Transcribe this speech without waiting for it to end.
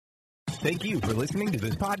Thank you for listening to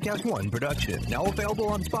this Podcast One production. Now available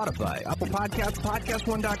on Spotify, Apple Podcasts,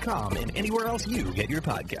 PodcastOne.com, and anywhere else you get your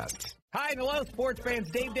podcasts. Hi and hello, sports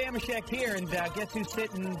fans. Dave Damashek here, and guess who's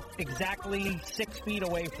sitting exactly 6 feet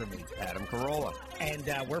away from me? Adam Carolla. And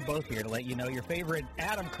we're both here to let you know your favorite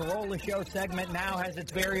Adam Carolla Show segment now has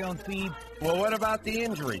its very own feed. Well, what about the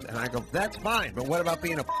injuries? And I go, that's fine, but what about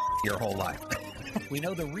being a your whole life? We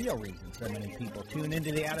know the real reason so many people tune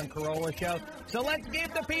into the Adam Carolla Show, so let's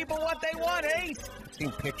give the people what they want, Ace. I've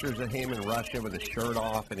seen pictures of him in Russia with his shirt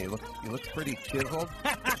off, and he looks pretty chiseled.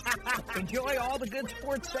 Enjoy all the good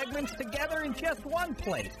sports segments together in just one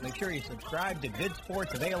place. Make sure you subscribe to Good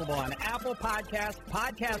Sports, available on Apple Podcasts,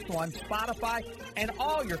 Podcast One, Spotify, and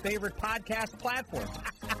all your favorite podcast platforms.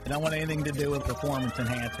 I don't want anything to do with performance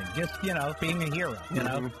enhancing. Just, being a hero,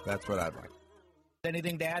 That's what I'd like.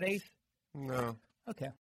 Anything to add, Ace? No. Okay.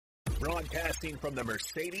 Broadcasting from the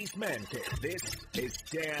Mercedes Man Cave, this is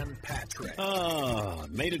Dan Patrick.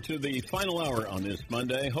 Made it to the final hour on this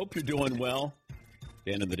Monday. Hope you're doing well.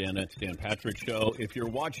 Dan and the Danettes, Dan Patrick Show. If you're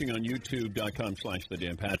watching on YouTube.com/The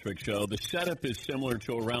Dan Patrick Show, the setup is similar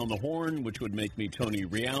to Around the Horn, which would make me Tony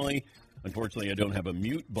Reale. Unfortunately, I don't have a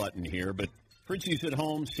mute button here, but Fritzy's at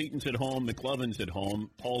home, Seaton's at home, McLovin's at home.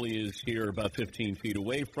 Paulie is here about 15 feet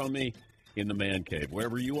away from me in the man cave.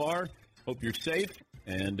 Wherever you are, hope you're safe,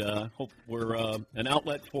 and hope we're an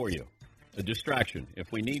outlet for you, a distraction.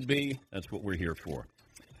 If we need be, that's what we're here for.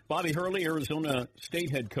 Bobby Hurley, Arizona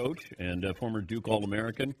State head coach and former Duke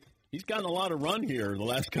All-American. He's gotten a lot of run here the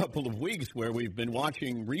last couple of weeks where we've been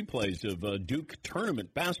watching replays of Duke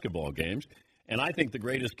tournament basketball games, and I think the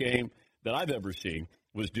greatest game that I've ever seen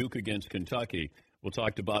was Duke against Kentucky. We'll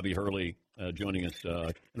talk to Bobby Hurley joining us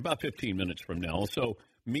in about 15 minutes from now. Also,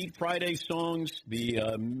 Meat Friday songs,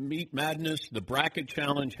 the Meat Madness, the Bracket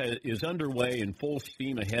Challenge is underway in full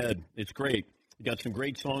steam ahead. It's great. We got some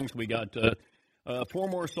great songs. We got 4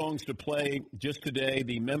 more songs to play just today.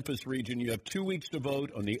 The Memphis region, you have 2 weeks to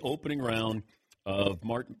vote on the opening round of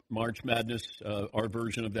March Madness, our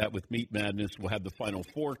version of that with Meat Madness. We'll have the Final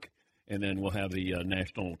Fork, and then we'll have the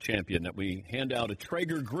national champion that we hand out a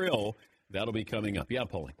Traeger grill. That'll be coming up. Yeah,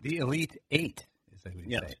 Paulie. The Elite Eight is that what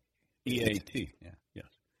you say? EAT. Yeah. Yes.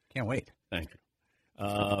 Can't wait. Thank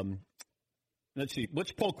you. Let's see.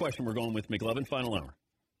 What's poll question we're going with, McLovin? Final hour.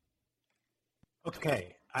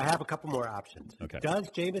 Okay. I have a couple more options. Okay. Does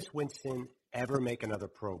Jameis Winston ever make another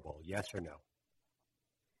Pro Bowl? Yes or no?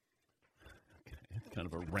 Okay. It's kind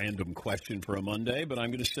of a random question for a Monday, but I'm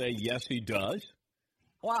going to say yes, he does.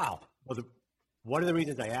 Wow. Well, one of the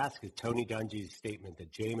reasons I ask is Tony Dungy's statement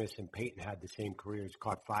that Jameis and Peyton had the same careers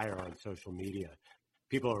caught fire on social media.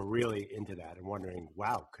 People are really into that and wondering,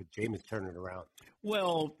 wow, could Jameis turn it around?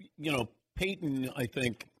 Well, Peyton, I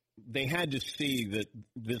think they had to see that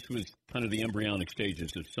this was kind of the embryonic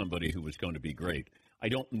stages of somebody who was going to be great. I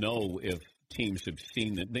don't know if teams have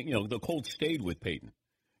seen that. The Colts stayed with Peyton.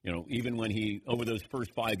 Even when over those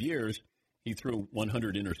first 5 years, he threw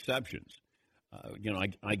 100 interceptions.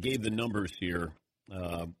 I gave the numbers here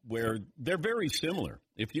where they're very similar.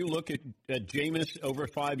 If you look at Jameis over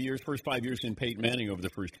 5 years, first 5 years, and Peyton Manning over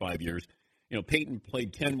the first 5 years, Peyton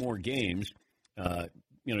played 10 more games.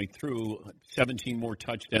 He threw 17 more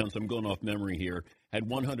touchdowns. I'm going off memory here. Had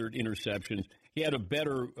 100 interceptions. He had a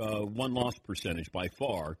better one-loss percentage by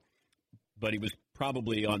far, but he was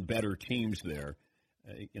probably on better teams there.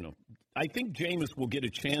 I think Jameis will get a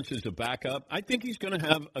chance as a backup. I think he's going to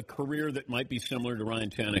have a career that might be similar to Ryan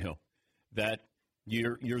Tannehill, that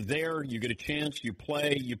you're there, you get a chance, you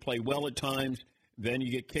play well at times, then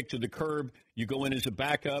you get kicked to the curb, you go in as a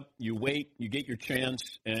backup, you wait, you get your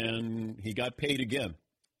chance, and he got paid again.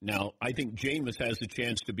 Now, I think Jameis has the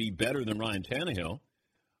chance to be better than Ryan Tannehill,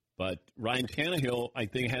 but Ryan Tannehill, I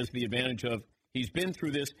think, has the advantage of he's been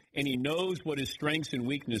through this, and he knows what his strengths and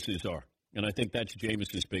weaknesses are. And I think that's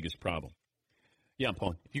Jameis's biggest problem. Yeah,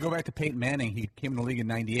 Paul. If you go back to Peyton Manning, he came in the league in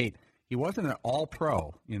 '98. He wasn't an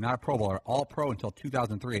all-pro, not a Pro Bowler, all-pro until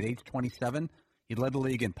 2003. At age 27, he led the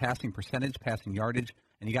league in passing percentage, passing yardage,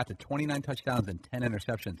 and he got to 29 touchdowns and 10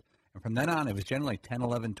 interceptions. And from then on, it was generally 10,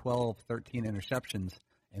 11, 12, 13 interceptions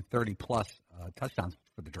and 30-plus touchdowns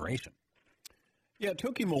for the duration. Yeah, it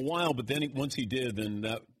took him a while, but then once he did, then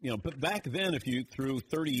but back then, if you threw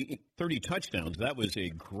 30 touchdowns, that was a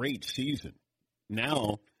great season.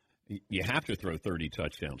 Now, you have to throw 30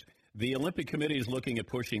 touchdowns. The Olympic Committee is looking at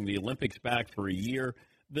pushing the Olympics back for a year.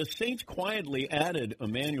 The Saints quietly added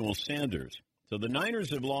Emmanuel Sanders. So the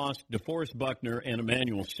Niners have lost DeForest Buckner and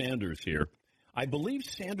Emmanuel Sanders here. I believe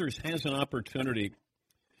Sanders has an opportunity.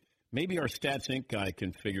 Maybe our Stats Inc. guy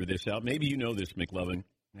can figure this out. Maybe you know this, McLovin.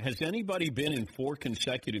 Has anybody been in 4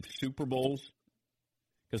 consecutive Super Bowls?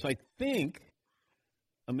 Because I think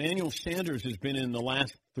Emmanuel Sanders has been in the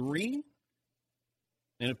last 3.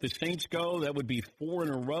 And if the Saints go, that would be 4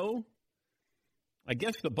 in a row. I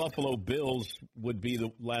guess the Buffalo Bills would be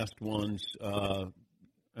the last ones.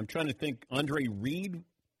 I'm trying to think. Andre Reed,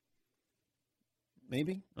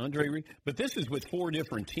 maybe? Andre Reed. But this is with 4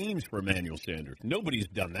 different teams for Emmanuel Sanders. Nobody's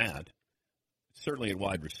done that. Certainly at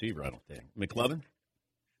wide receiver, I don't think. McLovin?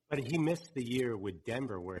 But he missed the year with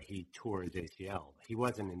Denver where he tore his ACL. He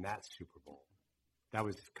wasn't in that Super Bowl. That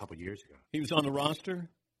was a couple years ago. He was on the roster?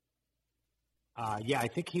 Yeah, I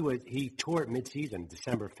think he tore it midseason,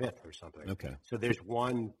 December 5th or something. Okay. So there's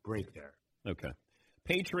one break there. Okay.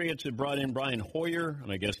 Patriots had brought in Brian Hoyer,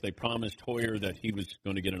 and I guess they promised Hoyer that he was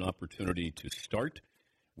going to get an opportunity to start,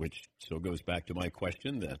 which still goes back to my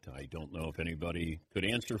question that I don't know if anybody could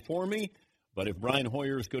answer for me. But if Brian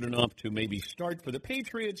Hoyer is good enough to maybe start for the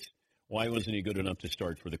Patriots, why wasn't he good enough to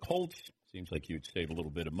start for the Colts? Seems like you'd save a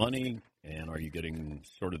little bit of money. And are you getting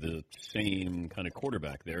sort of the same kind of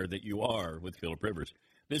quarterback there that you are with Phillip Rivers?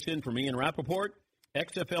 This in for me in Rappaport.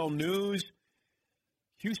 XFL News.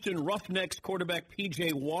 Houston Roughnecks quarterback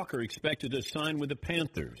P.J. Walker expected to sign with the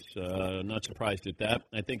Panthers. Not surprised at that.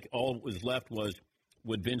 I think all that was left was,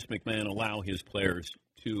 would Vince McMahon allow his players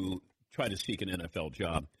to try to seek an NFL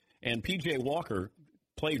job? And P.J. Walker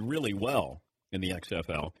played really well in the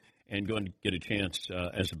XFL and going to get a chance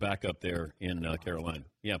as a backup there in Carolina.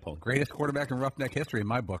 Yeah, Paul. Greatest quarterback in Roughneck history in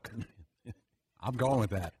my book. I'm going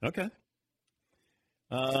with that. Okay.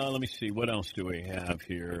 Let me see. What else do we have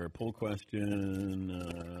here? Poll question.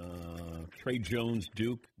 Trey Jones,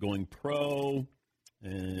 Duke, going pro.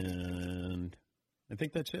 And I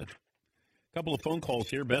think that's it. A couple of phone calls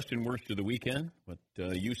here. Best and worst of the weekend. What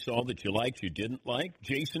you saw that you liked, you didn't like.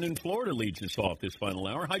 Jason in Florida leads us off this final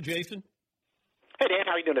hour. Hi, Jason. Hey, Dan.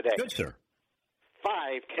 How are you doing today? Good, sir.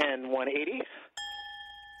 5'10", 180.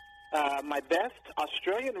 My best,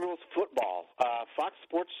 Australian rules football. Fox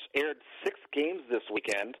Sports aired 6 games this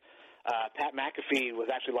weekend. Pat McAfee was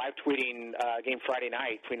actually live tweeting a game Friday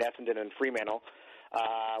night between Essendon and Fremantle.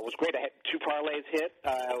 It was great. I had 2 parlays hit.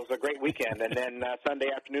 It was a great weekend. And then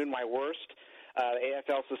Sunday afternoon, my worst.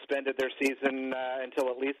 AFL suspended their season until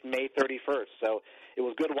at least May 31st. So it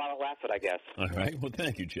was good while it lasted, I guess. All right. Well,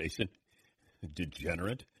 thank you, Jason.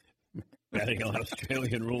 Degenerate. Betting on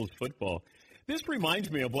Australian rules football. This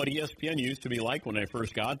reminds me of what ESPN used to be like when I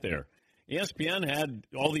first got there. ESPN had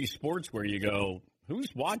all these sports where you go,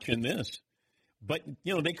 who's watching this? But,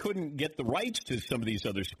 they couldn't get the rights to some of these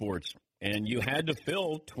other sports, and you had to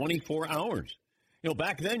fill 24 hours.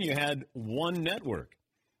 Back then you had one network.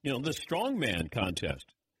 The strongman contest.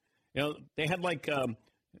 They had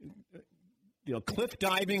cliff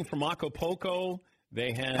diving from Acapulco.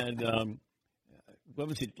 They had what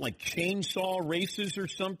was it, like chainsaw races or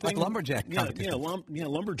something? Like lumberjack competition.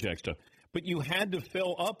 Lumberjack stuff. But you had to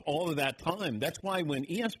fill up all of that time. That's why when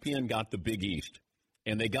ESPN got the Big East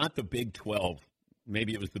and they got the Big 12,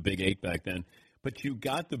 maybe it was the Big 8 back then, but you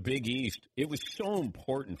got the Big East, it was so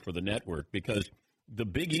important for the network because the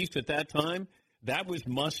Big East at that time, that was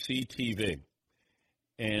must-see TV.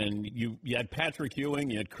 And you had Patrick Ewing,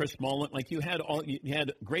 you had Chris Mullen, you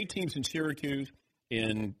had great teams in Syracuse,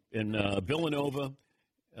 in Villanova,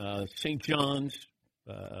 St. John's,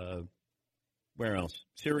 where else?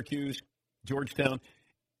 Syracuse, Georgetown.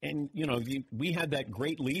 And, we had that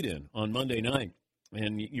great lead-in on Monday night.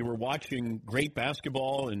 And you were watching great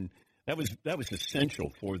basketball, and that was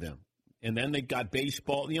essential for them. And then they got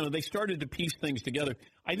baseball. They started to piece things together.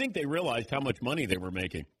 I think they realized how much money they were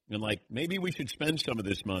making. And, maybe we should spend some of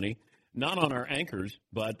this money, not on our anchors,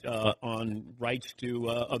 but on rights to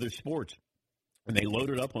other sports. And they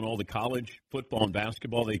loaded up on all the college football and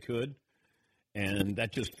basketball they could, and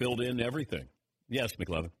that just filled in everything. Yes,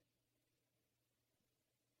 McLovin.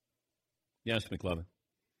 Yes, McLovin.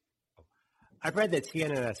 I've read that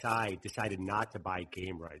CNNSI decided not to buy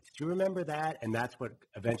game rights. Do you remember that? And that's what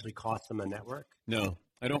eventually cost them a network? No,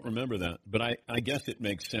 I don't remember that. But I guess it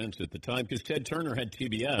makes sense at the time because Ted Turner had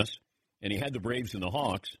TBS, and he had the Braves and the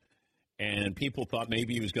Hawks, and people thought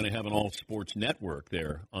maybe he was going to have an all-sports network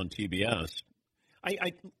there on TBS.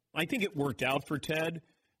 I think it worked out for Ted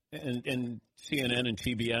and CNN and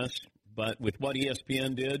TBS, but with what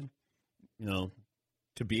ESPN did,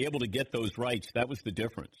 to be able to get those rights, that was the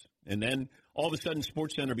difference. And then all of a sudden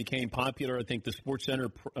SportsCenter became popular. I think the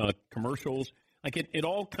SportsCenter commercials, it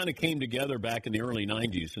all kind of came together back in the early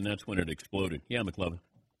 90s, and that's when it exploded. Yeah, McLovin.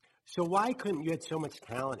 So why couldn't you had so much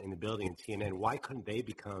talent in the building in CNN? Why couldn't they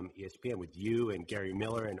become ESPN with you and Gary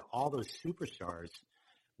Miller and all those superstars?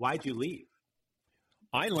 Why'd you leave?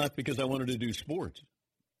 I left because I wanted to do sports.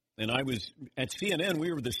 And I was at CNN.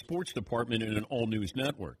 We were the sports department in an all-news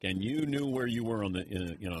network, and you knew where you were on the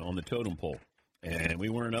on the totem pole, and we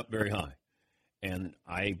weren't up very high. And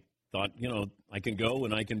I thought, I can go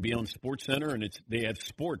and I can be on SportsCenter, and they have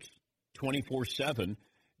sports 24/7.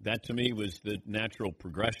 That to me was the natural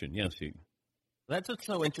progression. Yes, Steve. That's what's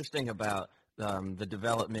so interesting about the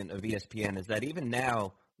development of ESPN is that even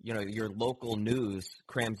now, your local news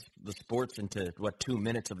crams the sports into, 2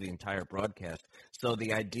 minutes of the entire broadcast. So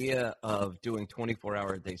the idea of doing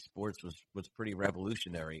 24-hour-a-day sports was pretty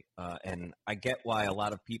revolutionary. And I get why a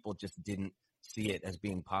lot of people just didn't see it as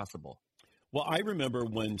being possible. Well, I remember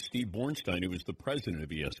when Steve Bornstein, who was the president of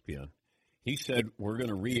ESPN, he said, we're going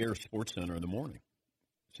to re-air SportsCenter in the morning.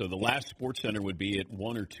 So the last SportsCenter would be at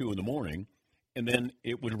 1 or 2 in the morning, and then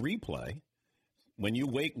it would replay when you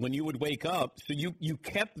would wake up. So you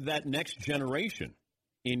kept that next generation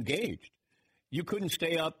engaged. You couldn't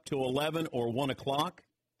stay up till 11 or 1 o'clock,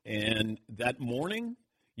 and that morning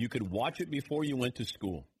you could watch it before you went to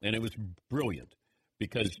school, and it was brilliant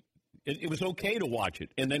because it was okay to watch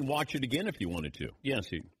it and then watch it again if you wanted to. Yes,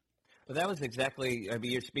 Steve. But that was exactly,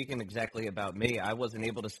 you're speaking exactly about me. I wasn't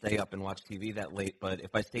able to stay up and watch TV that late, but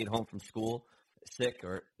if I stayed home from school sick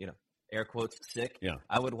or, air quotes, sick, yeah,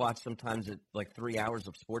 I would watch sometimes at 3 hours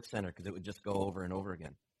of SportsCenter because it would just go over and over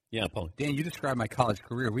again. Yeah, Paul. Dan, you described my college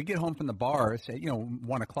career. We get home from the bar, say,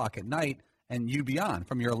 1 o'clock at night, and you'd be on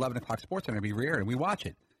from your 11 o'clock SportsCenter to be re-aired, and we watch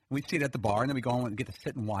it. We'd see it at the bar, and then we go home and get to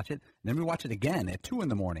sit and watch it. And then we watch it again at 2 in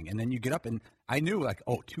the morning. And then you get up, and I knew,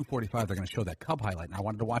 2:45, they're going to show that Cub highlight. And I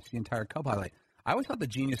wanted to watch the entire Cub highlight. I always thought the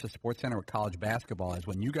genius of SportsCenter with college basketball is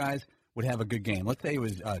when you guys would have a good game. Let's say it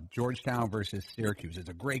was Georgetown versus Syracuse. It's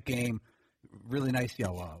a great game, really nice,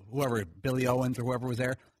 whoever, Billy Owens or whoever was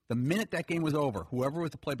there. The minute that game was over, whoever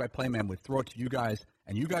was the play-by-play man would throw it to you guys,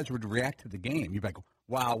 and you guys would react to the game. You'd be like,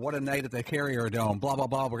 wow, what a night at the Carrier Dome, blah, blah,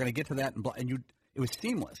 blah. We're going to get to that. And it was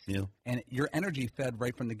seamless. Yeah. And your energy fed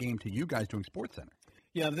right from the game to you guys doing SportsCenter.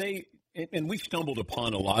 Yeah, and we stumbled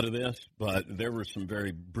upon a lot of this, but there were some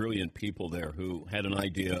very brilliant people there who had an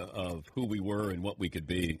idea of who we were and what we could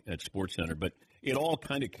be at SportsCenter. But it all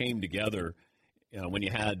kind of came together when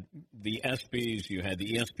you had the ESPYs, you had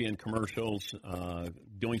the ESPN commercials,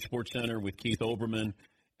 doing SportsCenter with Keith Olbermann.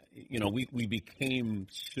 We became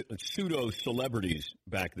pseudo-celebrities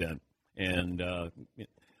back then. And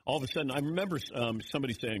all of a sudden, I remember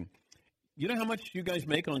somebody saying, you know how much you guys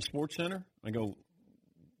make on SportsCenter? I go,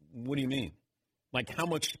 what do you mean? Like how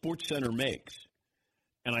much SportsCenter makes?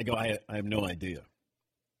 And I go, I have no idea.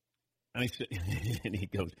 And I said, and he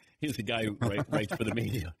goes, he's the guy who writes for the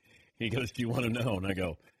media. He goes, do you want to know? And I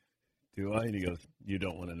go, do I? And he goes, you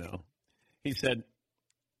don't want to know. He said,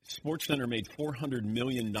 SportsCenter made $400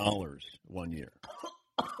 million one year.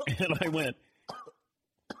 And I went,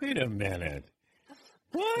 wait a minute.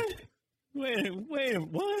 What? Wait,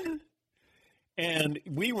 what? And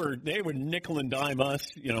they would nickel and dime us,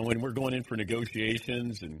 when we're going in for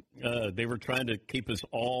negotiations, and they were trying to keep us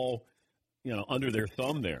all, under their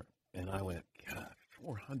thumb there. And I went, God,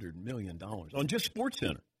 $400 million on just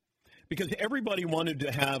SportsCenter. Because everybody wanted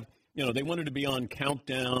to have, they wanted to be on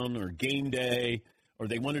Countdown or Game Day, or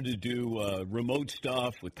they wanted to do remote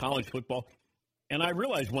stuff with college football. And I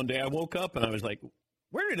realized one day I woke up and I was like,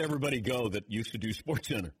 where did everybody go that used to do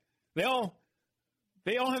SportsCenter? They all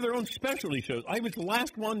have their own specialty shows. I was the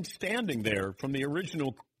last one standing there from the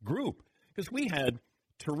original group because we had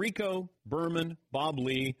Tirico, Berman, Bob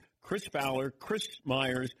Lee, Chris Fowler, Chris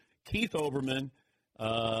Myers, Keith Olbermann,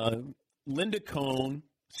 Linda Cohn,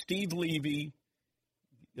 Steve Levy,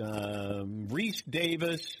 Reese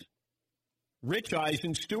Davis, Rich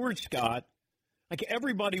Eisen, Stuart Scott. Like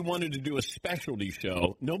everybody wanted to do a specialty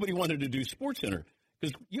show. Nobody wanted to do SportsCenter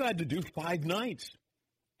because you had to do 5 nights.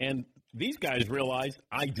 And these guys realized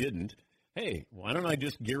I didn't. Hey, why don't I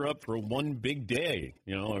just gear up for one big day,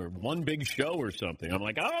 or one big show or something? I'm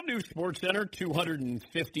like, I'll do SportsCenter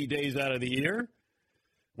 250 days out of the year.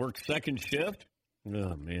 Work second shift.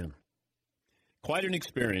 Oh, man. Quite an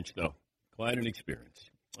experience, though. Quite an experience.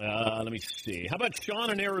 Let me see. How about Sean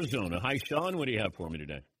in Arizona? Hi, Sean. What do you have for me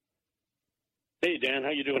today? Hey, Dan. How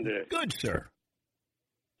you doing today? Good, sir.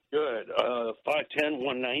 Good. 5'10",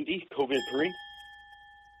 190, COVID-free.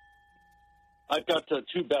 I've got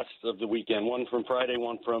 2 bests of the weekend, one from Friday,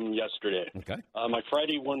 one from yesterday. Okay. My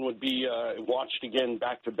Friday one would be watched again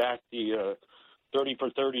back-to-back the 30 for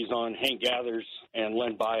 30s on Hank Gathers and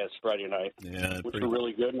Len Bias Friday night, which were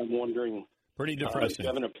really good. And I'm wondering, pretty depressing. If you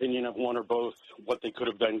have an opinion of one or both, what they could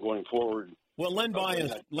have done going forward. Well, Len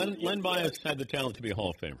Bias had the talent to be a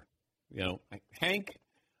Hall of Famer. Hank,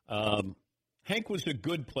 Hank was a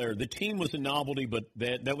good player. The team was a novelty, but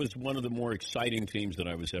that was one of the more exciting teams that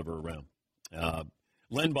I was ever around.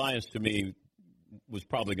 Len Bias, to me, was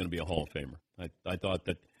probably going to be a Hall of Famer. I thought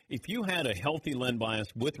that if you had a healthy Len Bias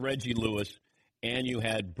with Reggie Lewis and you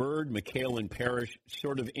had Bird, McHale, and Parrish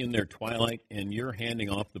sort of in their twilight and you're handing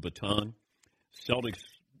off the baton, Celtics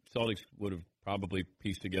would have probably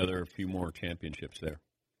pieced together a few more championships there.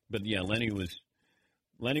 But, yeah, Lenny was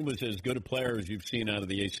as good a player as you've seen out of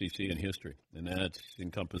the ACC in history, and that's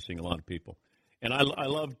encompassing a lot of people. And I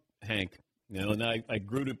love Hank, and I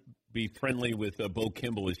grew to be friendly with Bo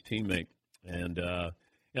Kimball, his teammate, and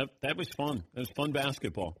that was fun. It was fun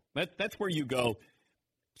basketball. That's where you go.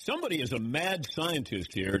 Somebody is a mad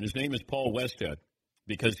scientist here, and his name is Paul Westhead,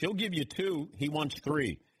 because he'll give you 2, he wants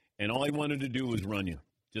 3, and all he wanted to do was run you.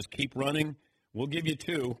 Just keep running. We'll give you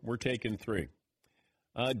 2. We're taking 3.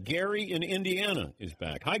 Gary in Indiana is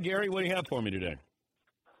back. Hi, Gary. What do you have for me today?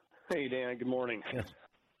 Hey, Dan. Good morning. Yes.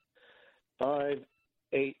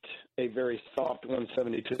 5'8", a very soft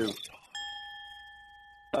 172.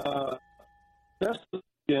 Best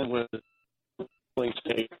again with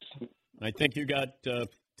States. I think you got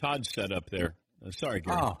Todd set up there. Sorry,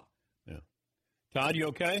 Gary. Oh. Yeah. Todd, you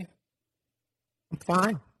okay? I'm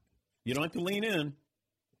fine. You don't have to lean in.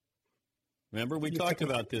 Remember, we talked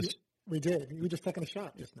about this. We did. You were just taking a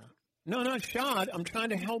shot just now. No, not shot. I'm trying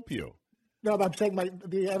to help you. No, but I'm saying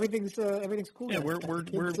everything's cool. Yeah, now.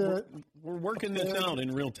 we're working this out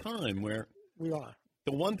in real time. Where we are.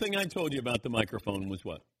 The one thing I told you about the microphone was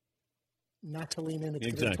what? Not to lean in. It's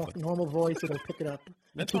exactly. Talk normal voice. It'll pick it up.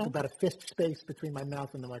 That's keep all. About a fist space between my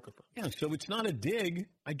mouth and the microphone. Yeah, so it's not a dig.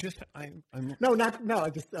 I'm No. I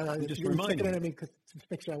just reminding you. Because to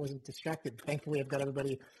make sure I wasn't distracted. Thankfully, I've got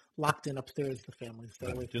everybody locked in upstairs. The family.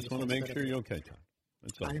 Just want to make sure you're okay, Tom.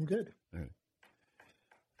 That's all. I am good. All right.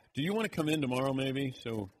 Do you want to come in tomorrow, maybe,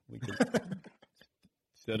 so we can?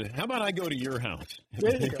 How about I go to your house?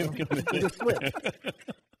 There you go.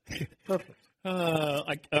 Perfect. All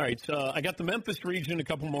right, so I got the Memphis region, a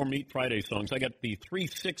couple more Meat Friday songs. I got the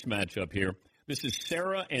 3-6 matchup here. This is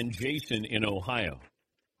Sarah and Jason in Ohio.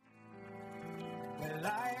 Well,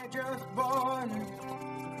 I just bought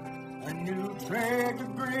a new Traeger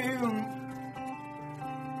grill.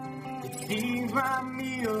 It seems my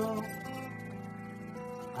meal.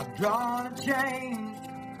 I've drawn a change.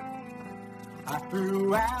 I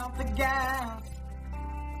threw out the gas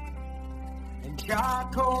and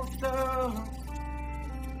charcoal stuff.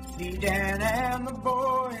 See Dan and the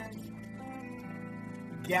boys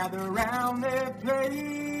gather around their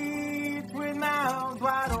plates with mouths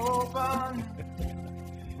wide open.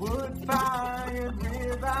 Wood fired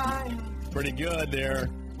ribeye. Pretty good there.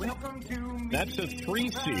 Welcome to That's a 3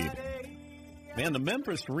 seed. Man, the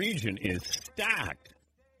Memphis region is stacked.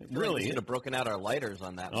 Really? We should have broken out our lighters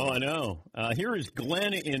on that one. Oh, I know. Here is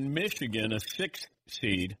Glenn in Michigan, a 6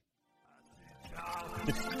 seed. And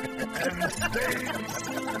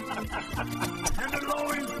the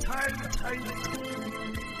loins tight.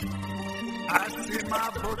 I see my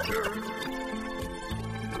butcher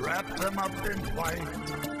wrap them up in white,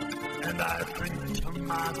 and I think to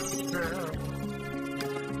myself,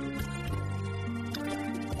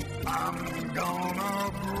 I'm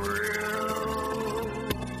gonna grill.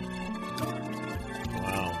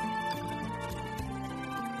 Wow.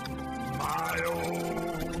 My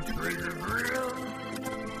old Traeger grill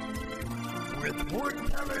with wood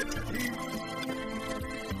pellet heat.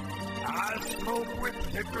 I smoke with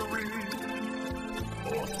hickory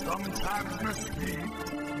or sometimes mesquite,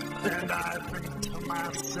 and I think to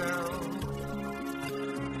myself,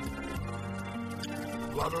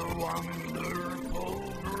 what a wonderful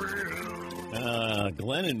grill.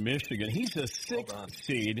 Glenn in Michigan, he's a 6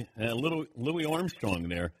 seed. Little Louis Armstrong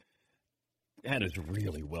there. That is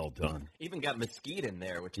really well done. Even got mesquite in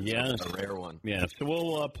there, which is a rare one. Yeah, so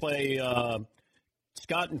we'll play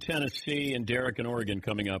Scott in Tennessee and Derek in Oregon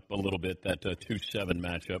coming up a little bit, that 2-7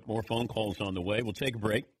 matchup. More phone calls on the way. We'll take a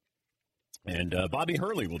break, and Bobby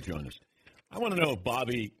Hurley will join us. I want to know if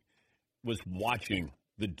Bobby was watching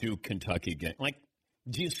the Duke-Kentucky game. Like,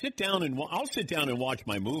 do you sit down and I'll sit down and watch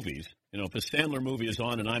my movies. You know, if a Sandler movie is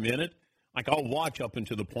on and I'm in it, like I'll watch up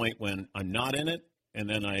until the point when I'm not in it, and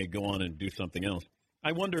then I go on and do something else.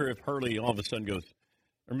 I wonder if Hurley all of a sudden goes,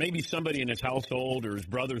 or maybe somebody in his household or his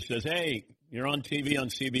brother says, hey, you're on TV on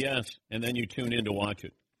CBS, and then you tune in to watch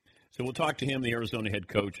it. So we'll talk to him, the Arizona head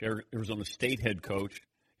coach, Arizona State head coach.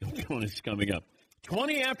 He'll join us coming up.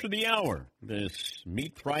 20 after the hour, this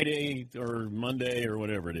Meat Friday or Monday or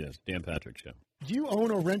whatever it is, Dan Patrick Show. Do you own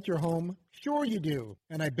or rent your home? Sure you do,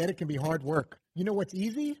 and I bet it can be hard work. You know what's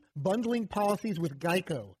easy? Bundling policies with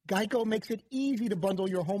Geico. Geico makes it easy to bundle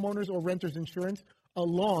your homeowner's or renter's insurance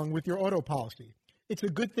along with your auto policy. It's a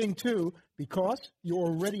good thing, too, because you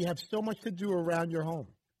already have so much to do around your home.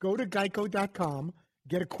 Go to geico.com,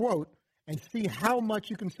 get a quote, and see how much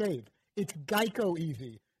you can save. It's Geico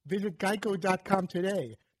easy. Visit geico.com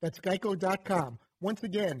today. That's geico.com. Once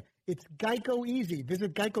again, it's Geico easy.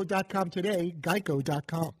 Visit geico.com today,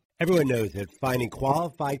 geico.com. Everyone knows that finding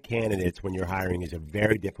qualified candidates when you're hiring is a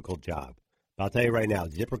very difficult job. But I'll tell you right now,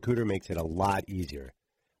 ZipRecruiter makes it a lot easier.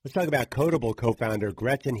 Let's talk about Codable co-founder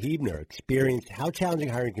Gretchen Huebner experienced how challenging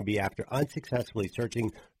hiring can be after unsuccessfully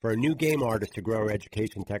searching for a new game artist to grow her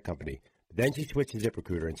education tech company. Then she switched to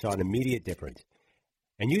ZipRecruiter and saw an immediate difference.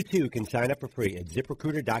 And you too can sign up for free at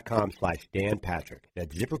ZipRecruiter.com/DanPatrick.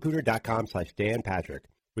 That's ZipRecruiter.com/DanPatrick.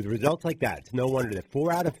 With results like that, it's no wonder that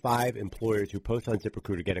 4 out of 5 employers who post on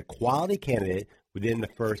ZipRecruiter get a quality candidate within the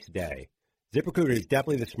first day. ZipRecruiter is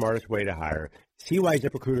definitely the smartest way to hire. See why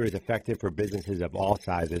ZipRecruiter is effective for businesses of all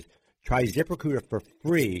sizes. Try ZipRecruiter for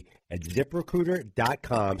free at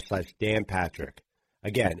ZipRecruiter.com/DanPatrick.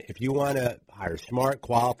 Again, if you want to hire smart,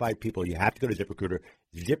 qualified people, you have to go to ZipRecruiter.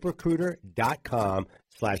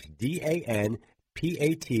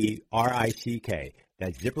 ZipRecruiter.com/DanPatrick.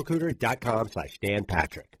 That's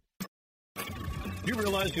ZipRecruiter.com/DanPatrick. You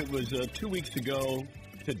realize it was 2 weeks ago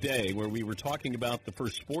today where we were talking about the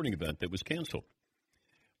first sporting event that was canceled.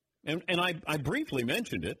 And I briefly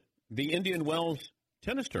mentioned it, the Indian Wells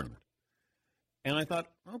tennis tournament. And I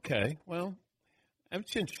thought, okay, well,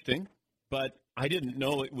 that's interesting, but I didn't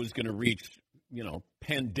know it was going to reach,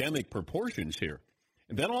 pandemic proportions here.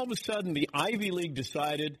 And then all of a sudden, the Ivy League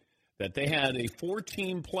decided that they had a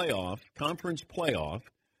 4-team conference playoff,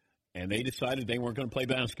 and they decided they weren't going to play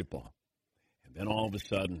basketball. And then all of a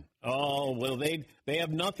sudden, they have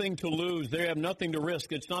nothing to lose. They have nothing to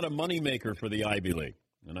risk. It's not a moneymaker for the Ivy League.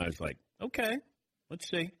 And I was like, okay, let's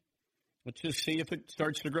see. Let's just see if it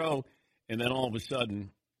starts to grow. And then all of a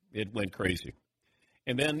sudden, it went crazy.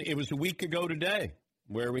 And then it was a week ago today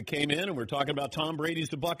where we came in and we're talking about Tom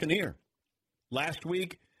Brady's a Buccaneer. Last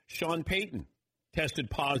week, Sean Payton tested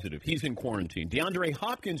positive. He's in quarantine. DeAndre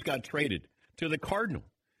Hopkins got traded to the Cardinal.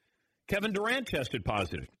 Kevin Durant tested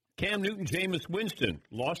positive. Cam Newton, Jameis Winston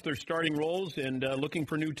lost their starting roles and looking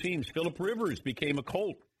for new teams. Phillip Rivers became a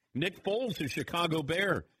Colt. Nick Foles, a Chicago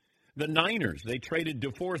Bear. The Niners, they traded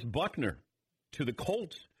DeForest Buckner to the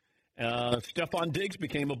Colts. Stephon Diggs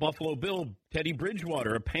became a Buffalo Bill. Teddy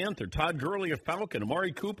Bridgewater, a Panther. Todd Gurley, a Falcon.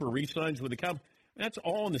 Amari Cooper re-signs with the Cowboys. That's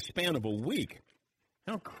all in the span of a week.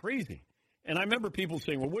 How crazy. And I remember people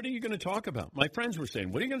saying, well, what are you going to talk about? My friends were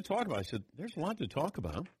saying, what are you going to talk about? I said, there's a lot to talk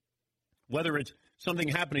about. Whether it's something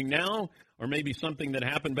happening now or maybe something that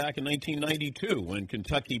happened back in 1992 when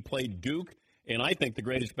Kentucky played Duke. And I think the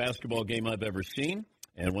greatest basketball game I've ever seen.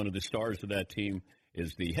 And one of the stars of that team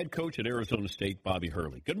is the head coach at Arizona State, Bobby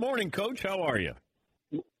Hurley. Good morning, Coach. How are you?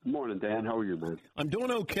 Good morning, Dan. How are you, man? I'm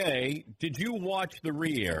doing okay. Did you watch the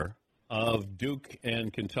re-air of Duke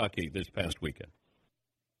and Kentucky this past weekend?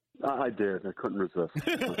 I did. I couldn't resist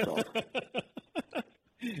myself.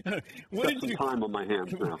 What did you time on my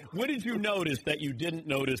hands now? What did you notice that you didn't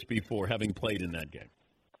notice before, having played in that game?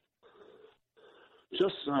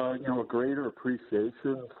 Just a greater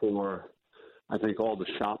appreciation for, I think, all the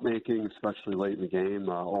shot making, especially late in the game,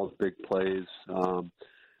 all the big plays.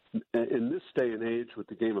 In this day and age with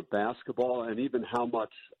the game of basketball, and even how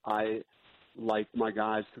much I like my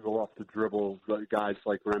guys to go off the dribble, guys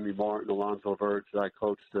like Remy Martin, Alonzo Verge that I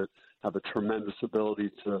coached that have a tremendous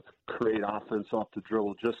ability to create offense off the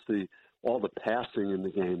dribble. Just all the passing in the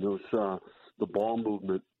game. It was the ball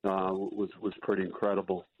movement was pretty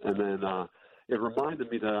incredible, and then it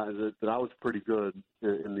reminded me that I was pretty good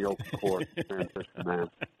in the open court, man.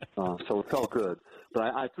 So it felt good, but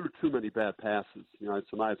I threw too many bad passes. I had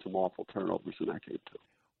some awful turnovers in that game too.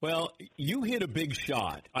 Well, you hit a big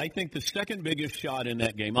shot. I think the second biggest shot in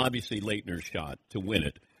that game, obviously Leitner's shot to win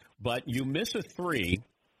it, but you miss a three,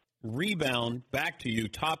 rebound, back to you,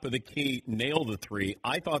 top of the key, nail the three.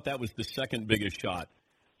 I thought that was the second biggest shot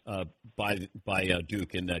by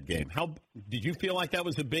Duke in that game. How did you feel like that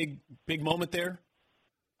was a big moment there?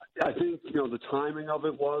 I think the timing of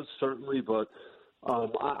it was certainly, but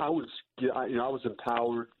I was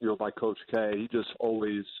empowered by Coach K. He just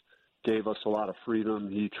always gave us a lot of freedom.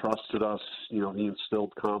 He trusted us. He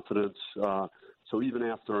instilled confidence. So even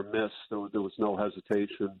after a miss, there was no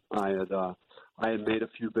hesitation. I had made a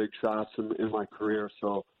few big shots in my career,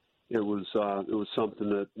 so it was something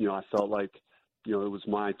that I felt like it was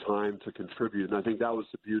my time to contribute. And I think that was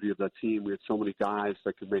the beauty of that team. We had so many guys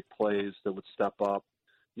that could make plays, that would step up,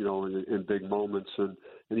 in big moments. And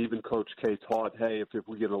even Coach K taught, hey, if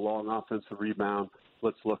we get a long offensive rebound,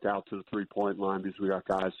 let's look out to the three-point line because we got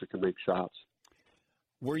guys that can make shots.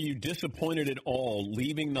 Were you disappointed at all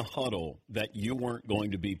leaving the huddle that you weren't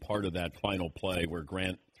going to be part of that final play where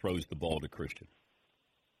Grant throws the ball to Christian?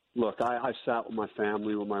 Look, I sat with my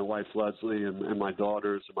family, with my wife Leslie and my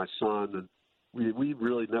daughters and my son, and we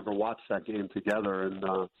really never watched that game together. And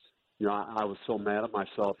I was so mad at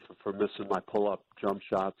myself for missing my pull-up jump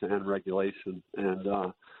shot to end regulation.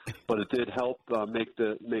 And but it did help make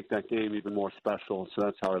that game even more special. So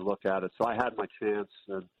that's how I look at it. So I had my chance,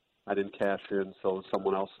 and I didn't cash in, so it was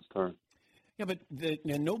someone else's turn. Yeah, but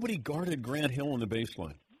nobody guarded Grant Hill on the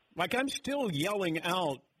baseline. Like, I'm still yelling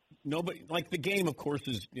out. Nobody, like, the game, of course,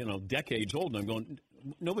 is decades old. And I'm going,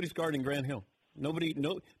 nobody's guarding Grant Hill.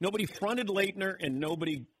 Nobody fronted Leitner, and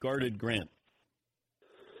nobody guarded Grant.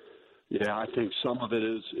 Yeah, I think some of it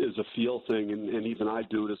is a feel thing, and even I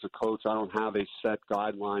do it as a coach. I don't have a set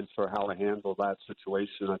guideline for how I handle that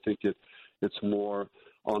situation. I think it's more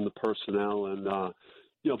on the personnel, and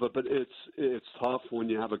but it's tough when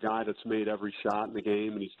you have a guy that's made every shot in the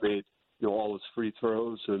game, and he's made all his free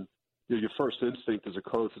throws, and your first instinct as a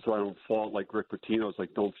coach is why I don't fault like Rick Pitino's,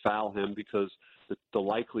 like don't foul him because the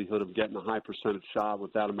likelihood of getting a high percentage shot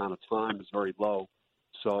with that amount of time is very low.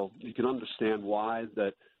 So you can understand why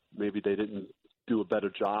that maybe they didn't do a better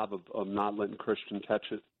job of not letting Christian catch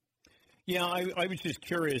it. Yeah, I was just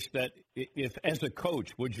curious that if as a coach,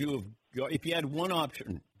 would you have, if you had one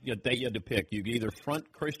option that you had to pick, you could either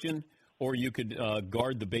front Christian or you could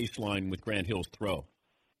guard the baseline with Grant Hill's throw.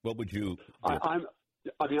 What would you do?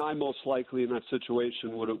 I most likely in that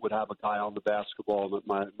situation would have a guy on the basketball,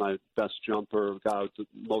 my best jumper, a guy with the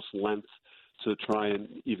most length to try and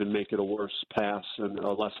even make it a worse pass and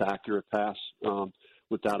a less accurate pass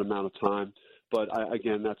with that amount of time. But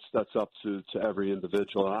again, that's up to every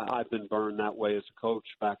individual. I've been burned that way as a coach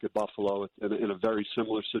back at Buffalo in a very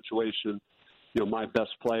similar situation. My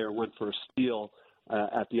best player went for a steal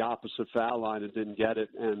at the opposite foul line and didn't get it,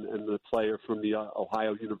 and the player from the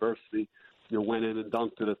Ohio University went in and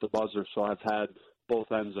dunked it at the buzzer. So I've had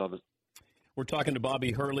both ends of it. We're talking to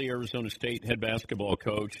Bobby Hurley, Arizona State head basketball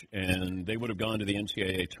coach, and they would have gone to the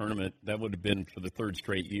NCAA tournament. That would have been for the third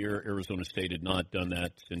straight year. Arizona State had not done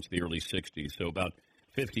that since the early 60s, so about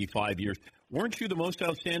 55 years. Weren't you the most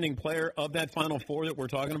outstanding player of that Final Four that we're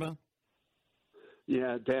talking about?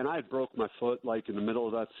 Yeah, Dan, I broke my foot like in the middle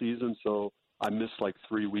of that season, so I missed like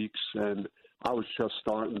 3 weeks, and I was just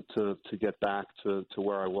starting to get back to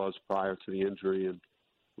where I was prior to the injury. And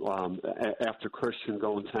after Christian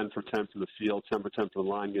going 10 for 10 from the field, 10 for 10 from the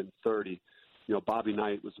line, getting 30, Bobby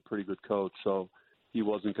Knight was a pretty good coach, so he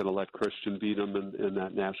wasn't going to let Christian beat him in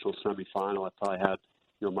that national semifinal. I probably had,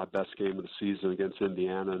 my best game of the season against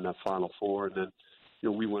Indiana in that Final Four. And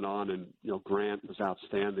then, we went on, and, Grant was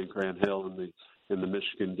outstanding, Grant Hill in the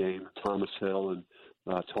Michigan game, Thomas Hill and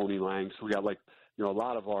Tony Lang. So we got a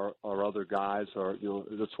lot of our other guys are,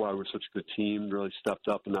 that's why we're such a good team, really stepped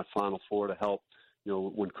up in that Final Four to help,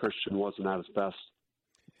 when Christian wasn't at his best.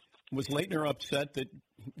 Was Leitner upset that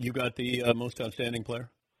you got the most outstanding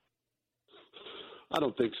player? I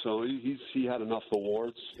don't think so. He had enough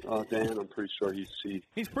awards, Dan. I'm pretty sure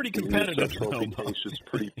he's pretty competitive. His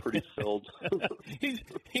pretty filled.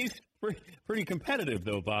 he's pretty competitive,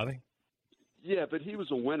 though, Bobby. Yeah, but he was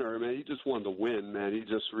a winner. I mean, he just wanted to win, man. He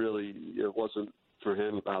just really, it wasn't for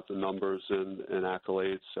him about the numbers and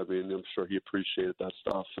accolades. I mean, I'm sure he appreciated that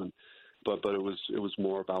stuff, but it was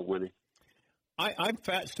more about winning. I'm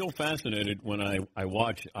still fascinated when I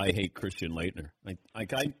watch I Hate Christian Leitner.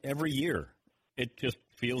 Every year, it just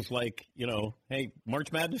feels like, hey,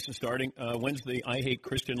 March Madness is starting. When's the I Hate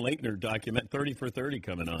Christian Leitner document 30 for 30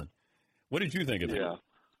 coming on? What did you think of it? Yeah.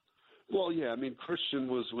 Well, yeah, I mean, Christian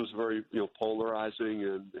was very, polarizing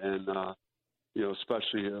and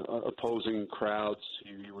especially opposing crowds.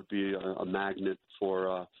 He would be a magnet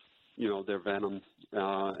for, their venom.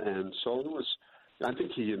 And so it was, I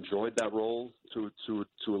think he enjoyed that role to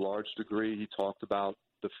a large degree. He talked about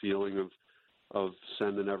the feeling of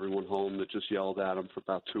sending everyone home that just yelled at him for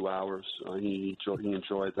about 2 hours. He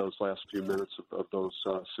enjoyed those last few minutes of those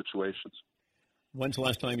situations. When's the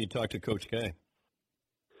last time you talked to Coach K?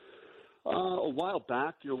 A while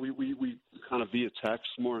back, we kind of via text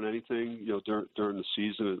more than anything. During the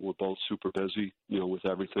season, we're both super busy, with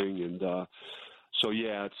everything, and so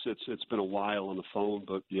yeah, it's been a while on the phone,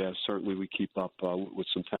 but yeah, certainly we keep up with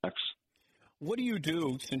some texts. What do you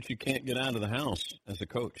do since you can't get out of the house as a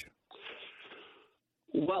coach?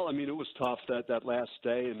 Well, I mean, it was tough that last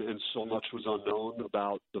day, and so much was unknown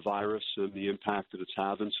about the virus and the impact that it's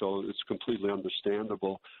having. So it's completely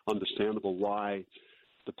understandable why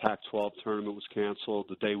the Pac-12 tournament was canceled.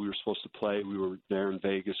 The day we were supposed to play, we were there in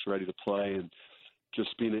Vegas ready to play, and just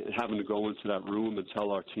having to go into that room and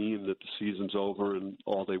tell our team that the season's over and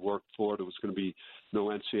all they worked for, there was going to be no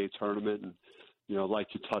NCAA tournament. And, like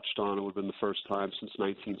you touched on, it would have been the first time since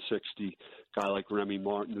 1960, a guy like Remy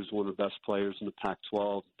Martin, who's one of the best players in the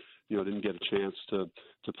Pac-12, didn't get a chance to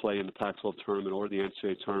play in the Pac-12 tournament or the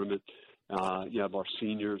NCAA tournament. You have our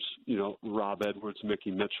seniors, Rob Edwards,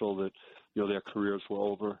 Mickey Mitchell, that, their careers were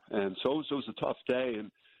over. And so it was a tough day,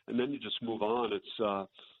 and then you just move on. It's,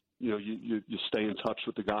 you stay in touch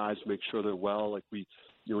with the guys, make sure they're well. Like we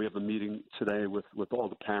have a meeting today with all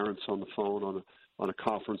the parents on the phone on a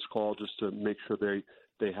conference call just to make sure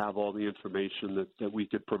they have all the information that we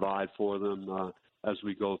could provide for them as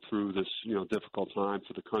we go through this, difficult time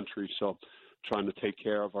for the country. So trying to take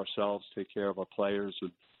care of ourselves, take care of our players,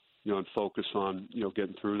 and, and focus on,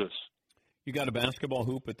 getting through this. You got a basketball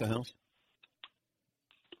hoop at the house?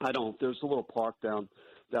 I don't. There's a little park down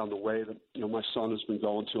the way that, my son has been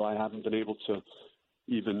going to. I haven't been able to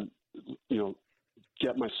even,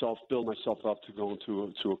 build myself up to go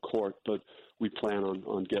into a court, but we plan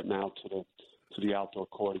on getting out to the outdoor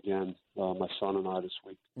court again, my son and I, this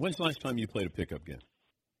week. When's the last time you played a pickup game?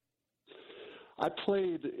 I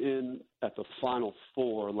played at the Final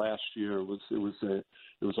Four last year. It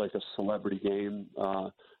was like a celebrity game,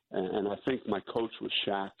 and I think my coach was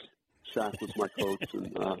Shaq. Shaq was my coach,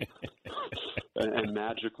 and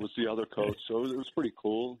Magic was the other coach. So it was pretty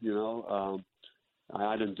cool,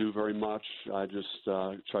 I didn't do very much. I just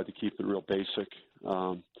tried to keep it real basic.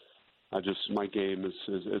 My game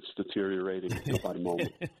it's deteriorating by the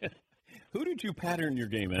moment. Who did you pattern your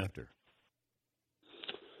game after?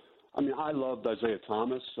 I mean, I loved Isaiah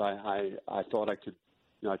Thomas. I thought I could.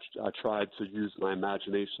 I tried to use my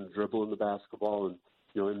imagination dribbling the basketball, and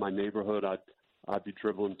in my neighborhood, I'd be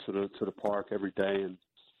dribbling to the park every day, and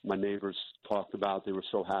my neighbors talked about they were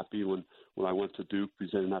so happy when I went to Duke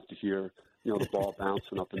because they didn't have to hear the ball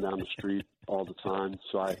bouncing up and down the street all the time.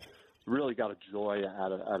 So I really got a joy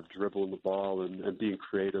out of dribbling the ball and being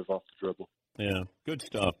creative off the dribble. Yeah, good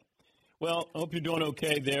stuff. Well, I hope you're doing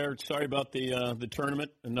okay there. Sorry about the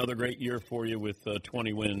tournament. Another great year for you with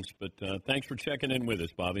 20 wins. But thanks for checking in with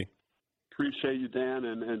us, Bobby. Appreciate you, Dan,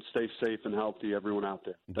 and stay safe and healthy, everyone out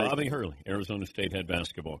there. Bobby Hurley, Arizona State head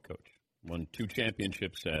basketball coach. Won 2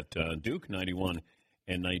 championships at Duke, 91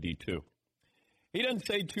 and 92. He doesn't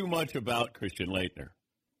say too much about Christian Laettner.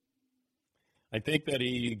 I think that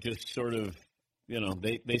he just sort of,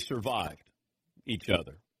 they survived each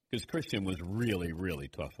other. Because Christian was really, really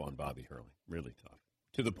tough on Bobby Hurley, really tough.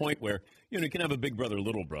 To the point where, you can have a big brother,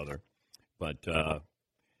 little brother, but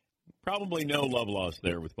probably no love lost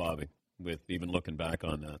there with Bobby, with even looking back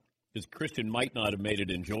on that. Because Christian might not have made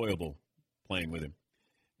it enjoyable playing with him.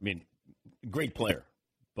 I mean, great player,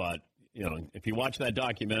 but, if you watch that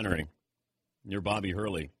documentary, you're Bobby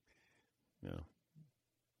Hurley,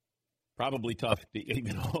 probably tough to,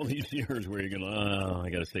 even all these years where you're going, I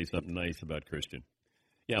got to say something nice about Christian.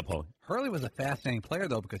 Yeah, Paul. Hurley was a fascinating player,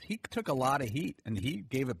 though, because he took a lot of heat, and he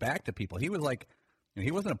gave it back to people. He was like,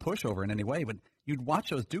 he wasn't a pushover in any way, but you'd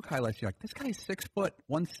watch those Duke highlights, you're like, this guy's 6 foot,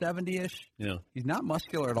 170-ish. Yeah. He's not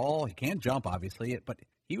muscular at all. He can't jump, obviously, but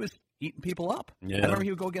he was eating people up. Yeah. I remember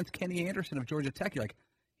he would go against Kenny Anderson of Georgia Tech. You're like,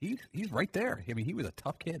 he's right there. I mean, he was a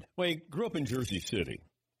tough kid. Well, he grew up in Jersey City,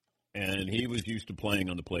 and he was used to playing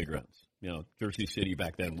on the playgrounds. Jersey City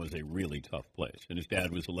back then was a really tough place, and his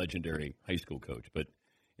dad was a legendary high school coach, but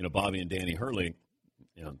Bobby and Danny Hurley,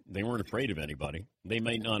 they weren't afraid of anybody. They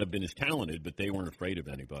may not have been as talented, but they weren't afraid of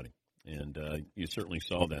anybody. And you certainly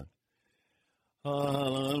saw that.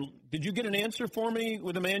 Did you get an answer for me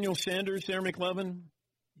with Emmanuel Sanders there, McLevin?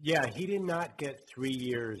 Yeah, he did not get 3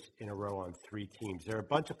 years in a row on 3 teams. There are a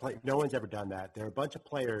bunch of players. No one's ever done that. There are a bunch of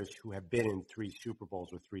players who have been in 3 Super Bowls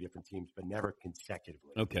with 3 different teams, but never consecutively.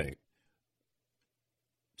 Okay.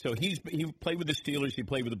 So he played with the Steelers, he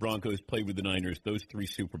played with the Broncos, played with the Niners, those 3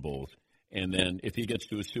 Super Bowls. And then if he gets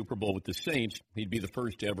to a Super Bowl with the Saints, he'd be the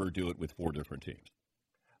first to ever do it with 4 different teams.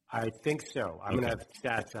 I think so. I'm going to have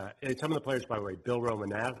stats. Some of the players, by the way, Bill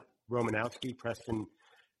Romanowski, Preston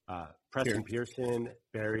Pearson,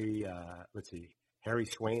 Barry, Harry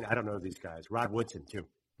Swain. I don't know these guys. Rod Woodson, too.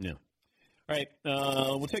 Yeah. All right,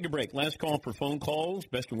 we'll take a break. Last call for phone calls,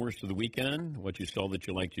 best and worst of the weekend, what you saw that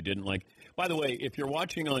you liked, you didn't like. By the way, if you're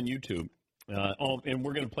watching on YouTube, and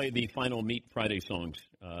we're going to play the final Meat Friday songs,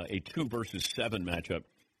 a 2 versus 7 matchup,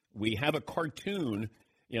 we have a cartoon,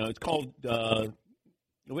 it's called, are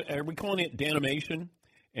we calling it Danimation?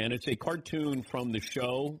 And it's a cartoon from the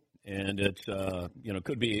show, and it's,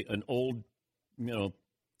 could be an old,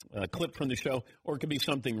 clip from the show, or it could be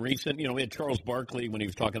something recent. We had Charles Barkley when he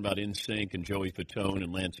was talking about NSYNC and Joey Fatone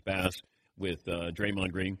and Lance Bass with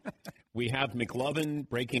Draymond Green. We have McLovin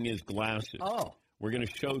breaking his glasses. Oh. We're going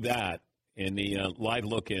to show that in the live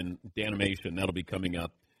look in Danimation. That'll be coming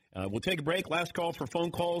up. We'll take a break. Last call for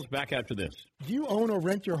phone calls. Back after this. Do you own or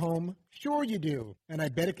rent your home? Sure you do. And I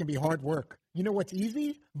bet it can be hard work. You know what's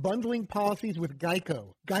easy? Bundling policies with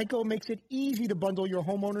Geico. Geico makes it easy to bundle your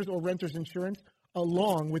homeowners or renters insurance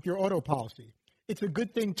along with your auto policy. It's a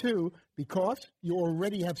good thing, too, because you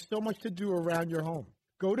already have so much to do around your home.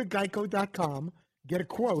 Go to geico.com, get a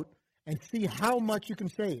quote, and see how much you can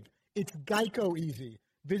save. It's Geico easy.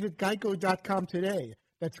 Visit geico.com today.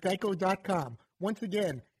 That's geico.com. Once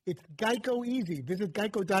again, it's Geico easy. Visit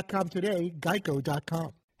geico.com today,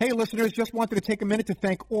 geico.com. Hey, listeners, just wanted to take a minute to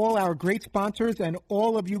thank all our great sponsors and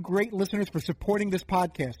all of you great listeners for supporting this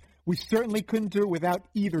podcast. We certainly couldn't do it without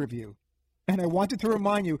either of you. And I wanted to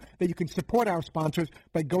remind you that you can support our sponsors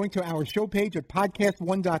by going to our show page at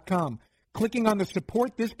podcast1.com, clicking on the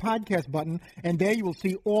Support This Podcast button, and there you will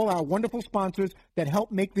see all our wonderful sponsors that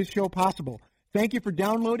help make this show possible. Thank you for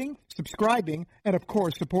downloading, subscribing, and, of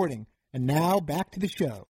course, supporting. And now, back to the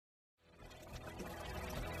show.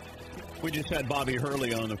 We just had Bobby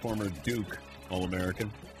Hurley on, the former Duke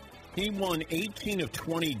All-American. He won 18 of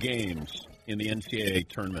 20 games in the NCAA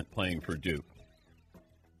tournament playing for Duke.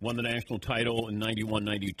 Won the national title in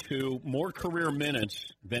 91-92. More career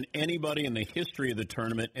minutes than anybody in the history of the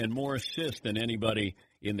tournament and more assists than anybody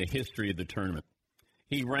in the history of the tournament.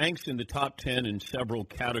 He ranks in the top 10 in several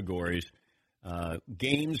categories.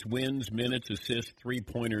 Games, wins, minutes, assists,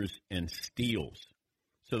 three-pointers, and steals.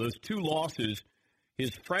 So those two losses, his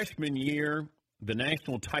freshman year, the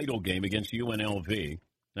national title game against UNLV,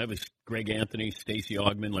 that was Greg Anthony, Stacey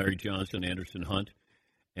Augmon, Larry Johnson, Anderson Hunt.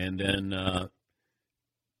 And then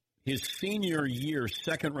his senior year,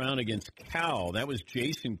 second round against Cal, that was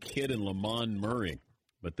Jason Kidd and Lamond Murray.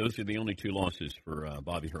 But those are the only two losses for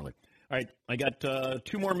Bobby Hurley. All right, I got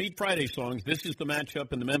two more Meat Friday songs. This is the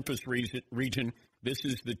matchup in the Memphis region. This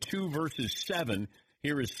is the 2 versus 7.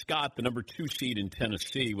 Here is Scott, the number 2 seed in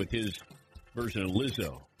Tennessee, with his version of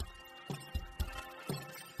Lizzo.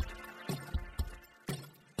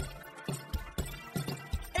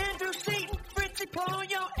 Andrew Seaton, Fritzy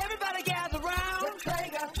Polio, everybody gather round.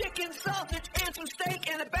 Traeger, chicken, sausage, and some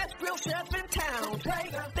steak, and the best grill chef in town.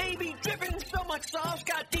 Traeger, they be dripping so much sauce,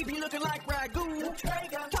 got DB looking like ragu.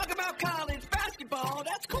 Traeger, talk about college basketball,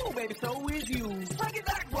 that's cool, baby, so is you. Break it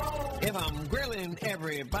back, roll. If I'm grilling,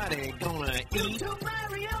 everybody gonna eat. To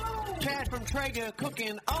Mario. Chad from Traeger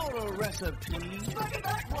cooking all the recipes. Break it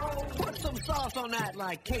back, roll. Put some sauce on that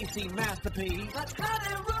like Casey Masterpiece. Let's cut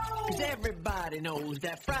and roll. 'Cause everybody knows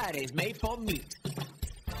that Friday's made for meat.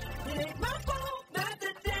 It ain't my fault that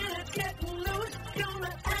the dance getting loose.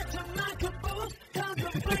 Gonna add to my caboose, 'cause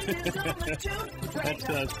the plane is on the juice.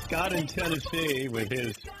 That's Scott in Tennessee with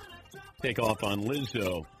his takeoff on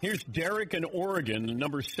Lizzo. Here's Derek in Oregon, the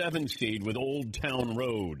number 7 seed with Old Town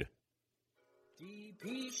Road.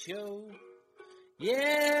 DP show.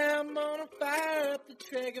 Yeah, I'm gonna fire up the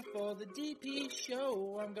Traeger for the DP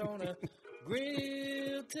show. I'm gonna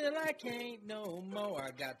grill till I can't no more.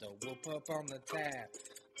 I got the whoop up on the tap.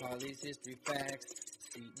 All these history facts.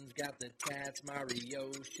 Seaton's got the tats.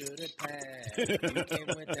 Mario should have passed. You came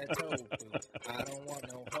with that tofu. I don't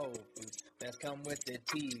want no whole food. Let's come with the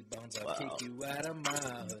T-bones. I'll kick you out of my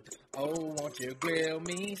hood. Oh, won't you grill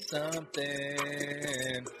me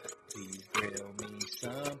something? Please grill me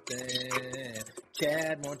something.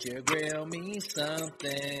 Chad, won't you grill me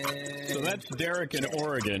something? So that's Derek in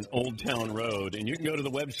Oregon, Old Town Road. And you can go to the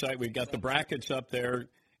website. We've got the brackets up there,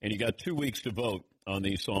 and you got 2 weeks to vote on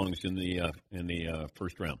these songs in the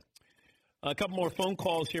first round. A couple more phone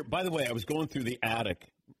calls here. By the way, I was going through the attic.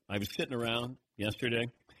 I was sitting around yesterday,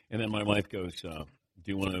 and then my wife goes, do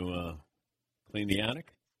you want to clean the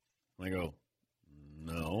attic? And I go,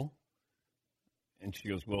 no. And she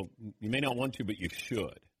goes, well, you may not want to, but you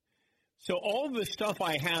should. So all the stuff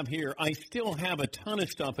I have here, I still have a ton of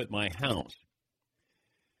stuff at my house.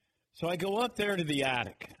 So I go up there to the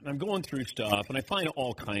attic, and I'm going through stuff, and I find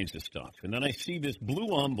all kinds of stuff. And then I see this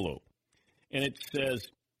blue envelope, and it says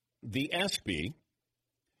the ESPY,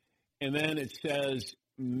 and then it says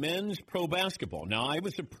men's pro basketball. Now, I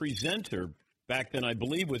was a presenter back then, I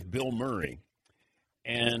believe, with Bill Murray,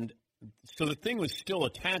 and so the thing was still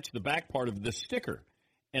attached to the back part of the sticker.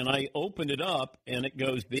 And I opened it up, and it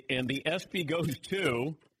goes, the ESPY goes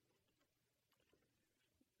to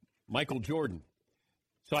Michael Jordan.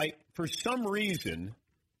 So for some reason,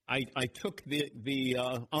 I took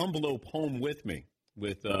the envelope home with me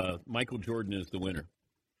with Michael Jordan as the winner.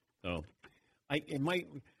 So,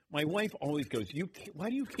 my wife always goes, why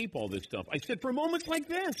do you keep all this stuff? I said, for moments like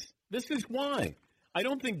this. This is why. I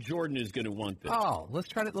don't think Jordan is going to want this. Oh, let's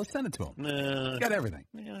send it to him. He's got everything.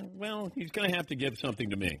 Yeah, well, he's going to have to give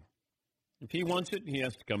something to me. If he wants it, he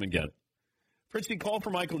has to come and get it. Fritzy, call for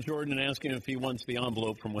Michael Jordan and ask him if he wants the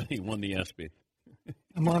envelope from when he won the ESPY.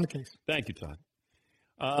 I'm on the case. Thank you, Todd.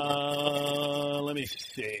 Let me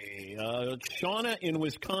see. Shauna in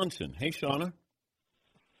Wisconsin. Hey, Shauna.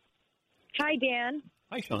 Hi, Dan.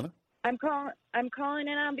 Hi, Shauna. I'm calling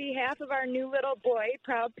in on behalf of our new little boy.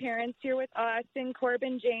 Proud parents here with Austin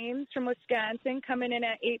Corbin James from Wisconsin, coming in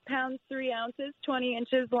at 8 pounds 3 ounces, 20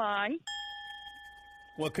 inches long.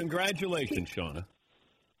 Well, congratulations, Shauna.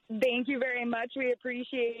 Thank you very much. We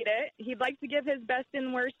appreciate it. He'd like to give his best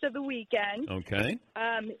and worst of the weekend. Okay.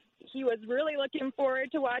 He was really looking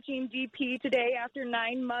forward to watching DP today after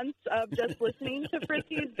 9 months of just listening to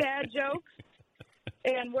Fritzy's bad jokes.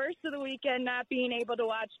 And worst of the weekend, not being able to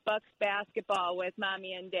watch Bucks basketball with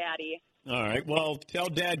Mommy and Daddy. All right. Well, tell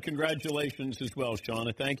Dad congratulations as well,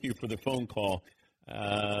 Shauna. Thank you for the phone call.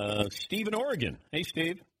 Steve in Oregon. Hey,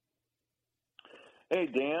 Steve. Hey,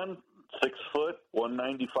 Dan. 6 foot,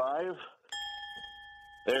 195.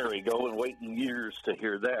 There we go, and waiting years to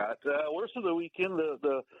hear that. Worst of the weekend,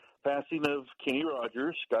 the passing of Kenny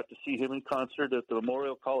Rogers. Got to see him in concert at the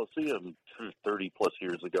Memorial Coliseum 30-plus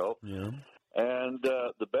years ago. Yeah. And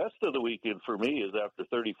the best of the weekend for me is after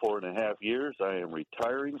 34 and a half years, I am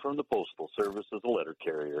retiring from the Postal Service as a letter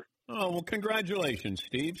carrier. Oh, well, congratulations,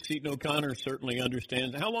 Steve. Seton O'Connor certainly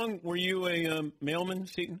understands. How long were you a mailman,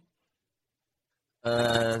 Seton?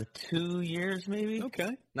 2 years, maybe. Okay.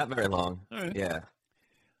 Not very long. All right. Yeah.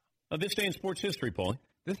 This day in sports history, Paulie.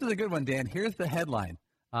 This is a good one, Dan. Here's the headline.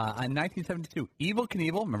 In 1972, Evel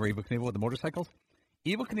Knievel, remember Evel Knievel with the motorcycles?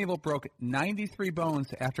 Evel Knievel broke 93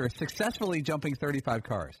 bones after successfully jumping 35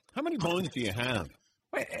 cars. How many bones do you have?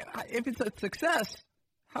 Wait, if it's a success,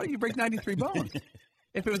 how do you break 93 bones?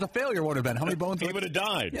 If it was a failure, what would have been? How many bones? He would have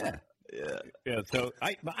died. Yeah. Yeah. So,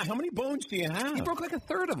 how many bones do you have? He broke like a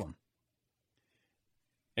third of them.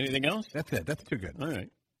 Anything else? That's it. That's too good. All right.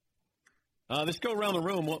 Let's go around the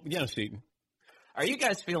room. Yeah, Seton. Are you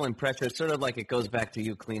guys feeling pressure? It's sort of like it goes back to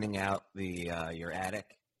you cleaning out your attic.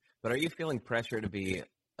 But are you feeling pressure to be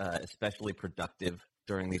especially productive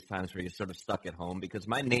during these times where you're sort of stuck at home? Because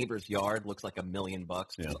my neighbor's yard looks like $1 million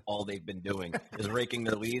because all they've been doing is raking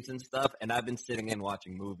their leaves and stuff. And I've been sitting in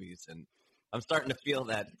watching movies, and I'm starting to feel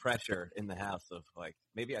that pressure in the house of, like,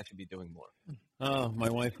 maybe I should be doing more. Oh, my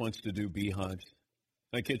wife wants to do beehives.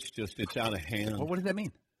 Like, it's out of hand. Well, what does that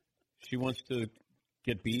mean? She wants to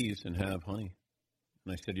get bees and have honey.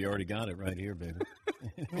 And I said, you already got it right here, baby.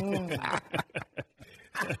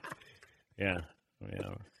 Yeah.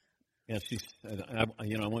 She said, I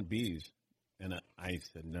want bees. And I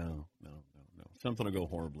said, no. Something will go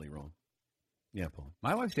horribly wrong. Yeah, Paul.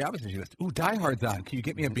 My wife's the opposite. She goes, ooh, Die Hard's on. Can you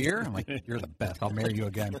get me a beer? I'm like, you're the best. I'll marry you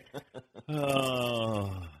again.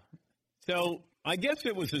 So I guess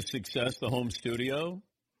it was a success, the home studio.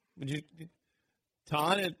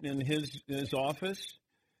 Todd in his office?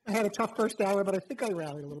 I had a tough first hour, but I think I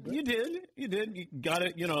rallied a little bit. You did. You got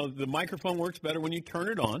it. The microphone works better when you turn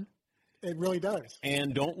it on. It really does.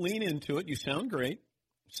 And don't lean into it. You sound great.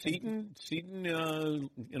 Seton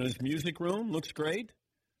in his music room looks great.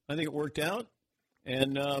 I think it worked out.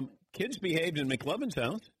 And kids behaved in McLovin's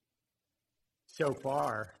house. So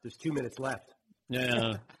far, there's 2 minutes left.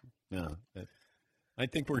 Yeah. No. I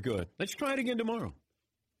think we're good. Let's try it again tomorrow.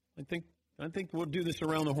 I think we'll do this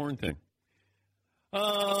around the horn thing.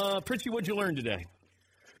 Fritzy, what'd you learn today?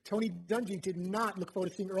 Tony Dungy did not look forward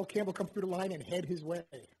to seeing Earl Campbell come through the line and head his way.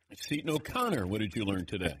 Seton O'Connor, what did you learn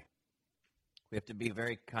today? We have to be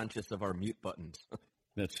very conscious of our mute buttons.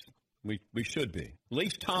 We should be. At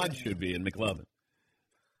least Todd should be in McLovin.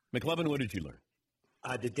 McLovin, what did you learn?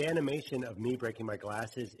 The Danimation of me breaking my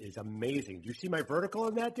glasses is amazing. Do you see my vertical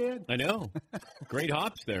on that, Dan? I know. Great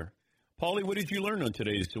hops there. Paulie, what did you learn on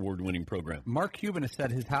today's award-winning program? Mark Cuban has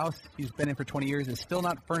said his house he's been in for 20 years is still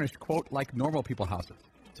not furnished, quote, like normal people houses.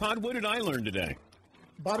 Todd, what did I learn today?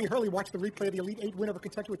 Bobby Hurley watched the replay of the Elite Eight win over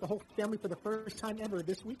Kentucky with the whole family for the first time ever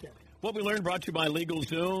this weekend. What we learned brought to you by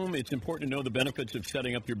LegalZoom. It's important to know the benefits of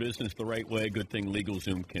setting up your business the right way. Good thing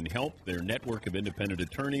LegalZoom can help. Their network of independent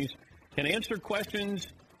attorneys can answer questions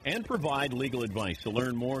and provide legal advice. To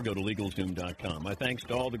learn more, go to LegalZoom.com. My thanks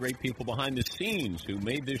to all the great people behind the scenes who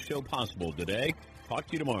made this show possible today. Talk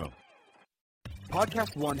to you tomorrow.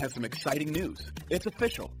 Podcast One has some exciting news. It's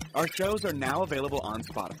official. Our shows are now available on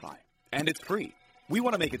Spotify, and it's free. We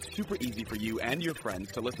want to make it super easy for you and your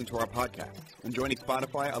friends to listen to our podcast, and joining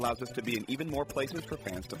Spotify allows us to be in even more places for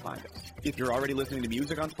fans to find us. If you're already listening to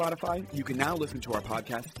music on Spotify, you can now listen to our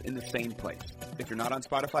podcasts in the same place. If you're not on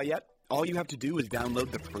Spotify yet, all you have to do is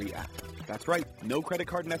download the free app. That's right, no credit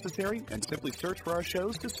card necessary, and simply search for our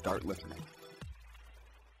shows to start listening.